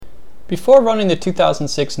Before running the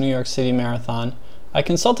 2006 New York City Marathon, I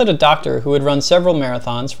consulted a doctor who had run several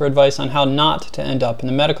marathons for advice on how not to end up in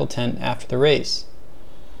the medical tent after the race.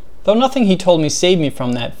 Though nothing he told me saved me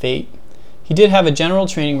from that fate, he did have a general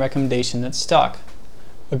training recommendation that stuck.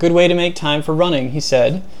 A good way to make time for running, he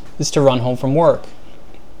said, is to run home from work.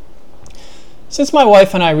 Since my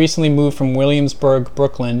wife and I recently moved from Williamsburg,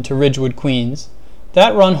 Brooklyn to Ridgewood, Queens,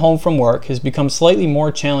 that run home from work has become slightly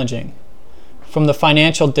more challenging. From the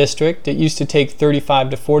financial district, it used to take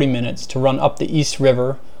 35 to 40 minutes to run up the East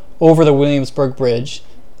River, over the Williamsburg Bridge,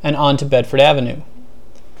 and onto Bedford Avenue.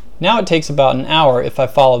 Now it takes about an hour if I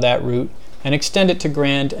follow that route and extend it to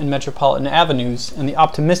Grand and Metropolitan Avenues and the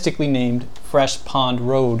optimistically named Fresh Pond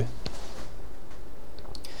Road.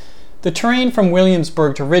 The terrain from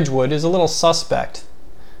Williamsburg to Ridgewood is a little suspect.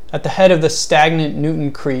 At the head of the stagnant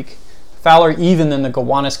Newton Creek, fouler even than the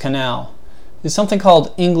Gowanus Canal, is something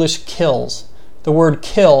called English Kills, the word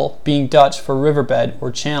kill being Dutch for riverbed or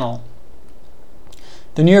channel.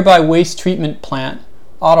 The nearby waste treatment plant,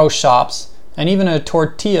 auto shops, and even a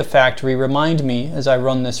tortilla factory remind me, as I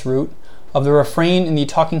run this route, of the refrain in the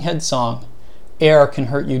Talking Heads song, "Air can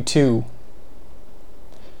hurt you too."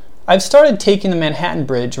 I've started taking the Manhattan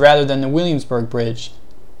Bridge rather than the Williamsburg Bridge.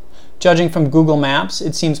 Judging from Google Maps,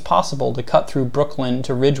 it seems possible to cut through Brooklyn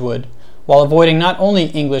to Ridgewood while avoiding not only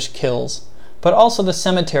English Kills, but also the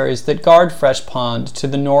cemeteries that guard Fresh Pond to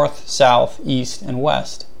the north, south, east, and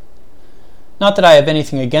west. Not that I have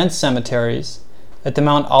anything against cemeteries. At the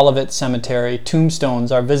Mount Olivet Cemetery,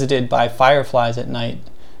 tombstones are visited by fireflies at night,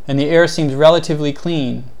 and the air seems relatively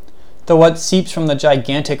clean, though what seeps from the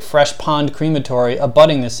gigantic Fresh Pond crematory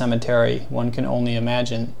abutting the cemetery one can only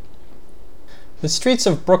imagine. The streets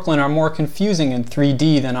of Brooklyn are more confusing in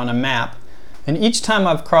 3D than on a map, and each time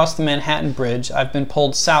I've crossed the Manhattan Bridge, I've been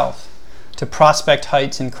pulled south, to Prospect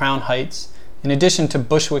Heights and Crown Heights, in addition to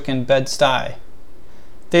Bushwick and Bed-Stuy.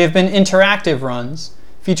 They have been interactive runs,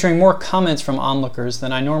 featuring more comments from onlookers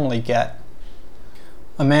than I normally get.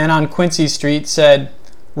 A man on Quincy Street said,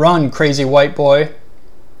 "Run, crazy white boy."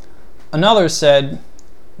 Another said,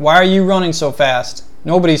 "Why are you running so fast?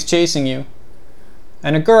 Nobody's chasing you."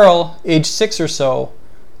 And a girl, aged 6 or so,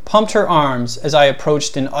 pumped her arms as I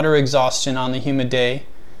approached in utter exhaustion on the humid day,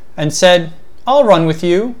 and said, "I'll run with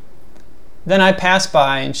you." Then I passed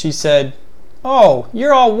by and she said, "Oh,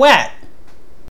 you're all wet."